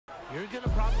You're gonna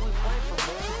probably play for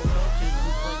multiple coaches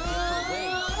who play different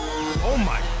ways. Oh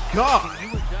my God.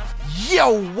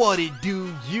 Yo, what it do,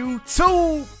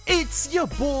 YouTube? It's your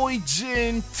boy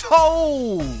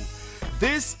Gento.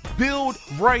 This build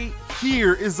right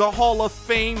here is a Hall of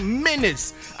Fame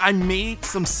menace. I made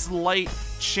some slight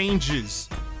changes.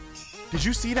 Did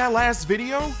you see that last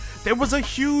video? There was a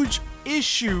huge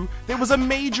issue. There was a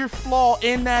major flaw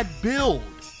in that build.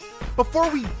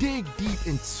 Before we dig deep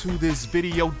into this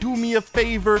video, do me a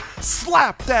favor,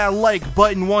 slap that like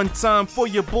button one time for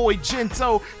your boy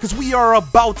Gento, because we are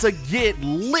about to get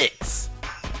lit.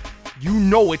 You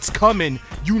know it's coming.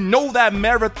 You know that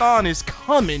marathon is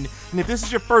coming. And if this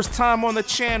is your first time on the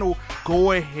channel,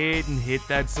 go ahead and hit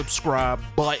that subscribe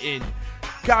button.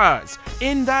 Guys,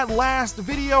 in that last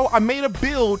video, I made a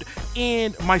build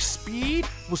and my speed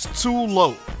was too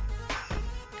low.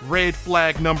 Red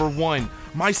flag number one.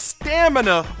 My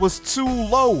stamina was too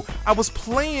low. I was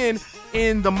playing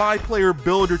in the MyCAREER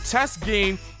builder test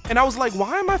game and I was like,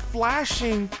 why am I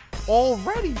flashing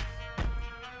already?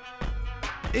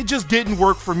 It just didn't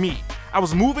work for me. I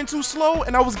was moving too slow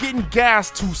and I was getting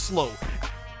gas too slow.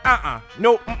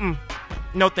 No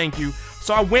thank you.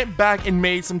 So I went back and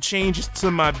made some changes to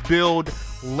my build,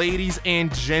 ladies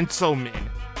and gentlemen.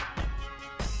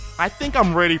 I think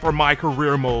I'm ready for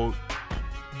MyCAREER mode.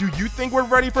 Do you think we're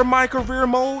ready for MyCAREER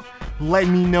mode? Let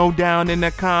me know down in the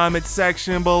comment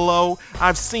section below.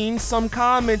 I've seen some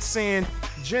comments saying,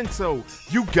 Gento,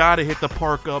 you gotta hit the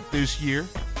park up this year.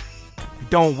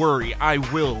 Don't worry, I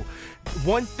will.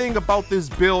 One thing about this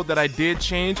build that I did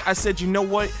change, I said, you know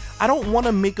what? I don't want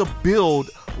to make a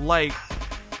build like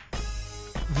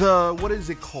the, what is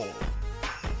it called?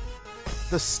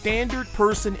 The standard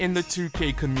person in the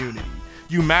 2K community.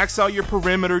 You max out your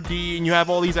perimeter D and you have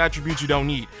all these attributes you don't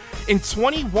need. In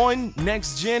 21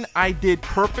 next gen, I did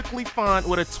perfectly fine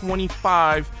with a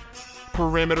 25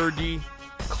 perimeter D,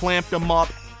 clamped them up.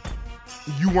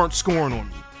 You weren't scoring on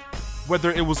me.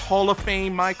 Whether it was Hall of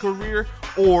Fame MyCAREER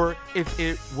or if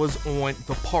it was on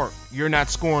the park, you're not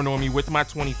scoring on me with my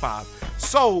 25.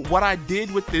 So what I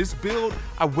did with this build,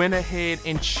 I went ahead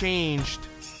and changed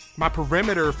my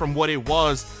perimeter from what it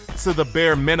was to the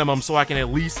bare minimum so I can at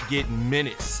least get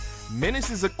menace. Menace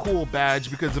is a cool badge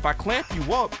because if I clamp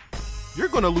you up, you're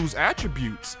gonna lose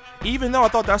attributes. Even though I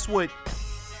thought that's what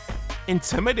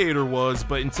Intimidator was,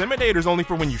 but Intimidator's only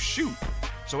for when you shoot.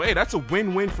 So hey, that's a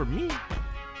win-win for me.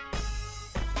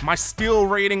 My skill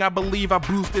rating, I believe I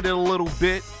boosted it a little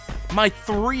bit. My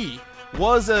 3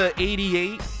 was a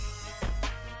 88.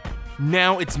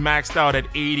 Now it's maxed out at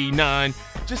 89.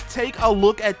 Just take a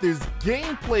look at this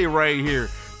gameplay right here.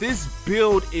 This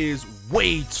build is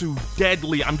way too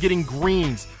deadly. I'm getting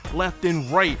greens left and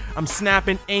right. I'm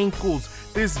snapping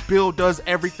ankles. This build does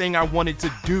everything I wanted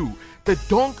to do. The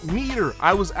dunk meter,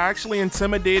 I was actually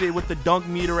intimidated with the dunk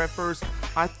meter at first.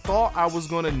 I thought I was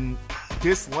gonna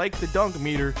dislike the dunk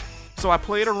meter, so I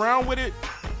played around with it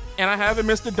and I haven't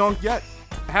missed a dunk yet.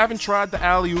 I haven't tried the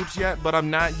alley-oops yet, but I'm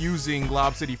not using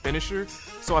Lob City Finisher,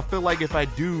 so I feel like if I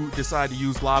do decide to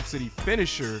use Lob City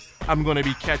Finisher, I'm gonna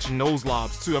be catching those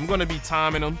lobs too. I'm gonna be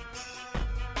timing them.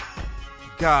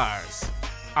 Guys,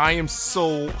 I am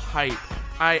so hyped.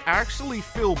 I actually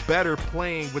feel better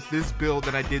playing with this build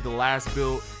than I did the last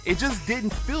build. It just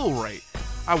didn't feel right.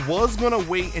 I was gonna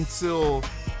wait until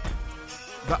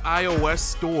the iOS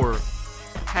store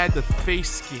had the face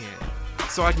scan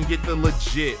so I can get the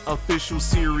legit official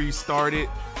series started,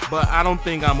 but I don't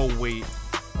think I'm gonna wait.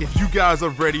 If you guys are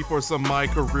ready for some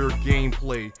MyCAREER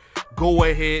gameplay, go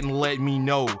ahead and let me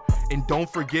know. And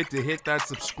don't forget to hit that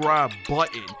subscribe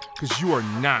button because you are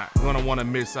not gonna want to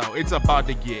miss out. It's about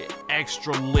to get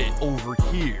extra lit over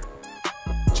here.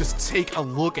 Just take a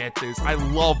look at this. I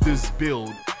love this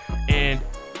build and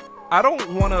I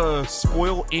don't want to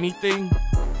spoil anything,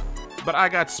 but I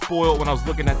got spoiled when I was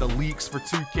looking at the leaks for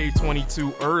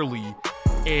 2K22 early,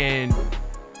 and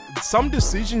some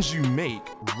decisions you make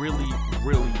really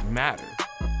matter.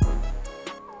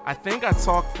 I think I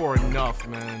talked for enough,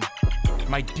 man.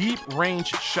 My deep range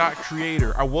shot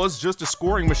creator. I was just a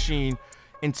scoring machine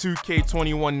in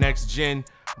 2K21 next gen,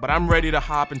 but I'm ready to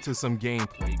hop into some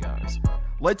gameplay, guys.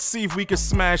 Let's see if we can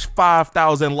smash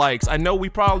 5,000 likes. I know we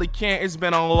probably can't. It's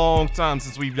been a long time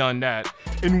since we've done that.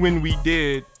 And when we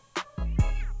did,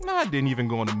 no, I didn't even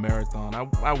go on a marathon.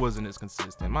 I wasn't as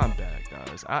consistent. My bad,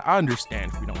 guys. I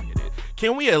understand if we don't hit it.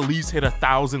 Can we at least hit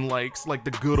 1,000 likes like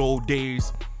the good old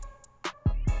days?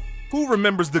 Who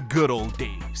remembers the good old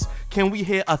days? Can we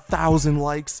hit 1,000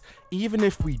 likes? Even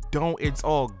if we don't, it's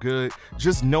all good.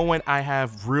 Just knowing I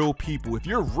have real people. If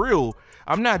you're real,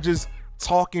 I'm not just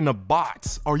talking to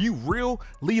bots. Are you real?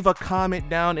 Leave a comment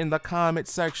down in the comment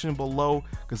section below,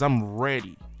 because I'm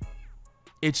ready.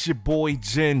 It's your boy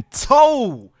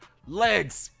Gento.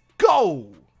 Let's go.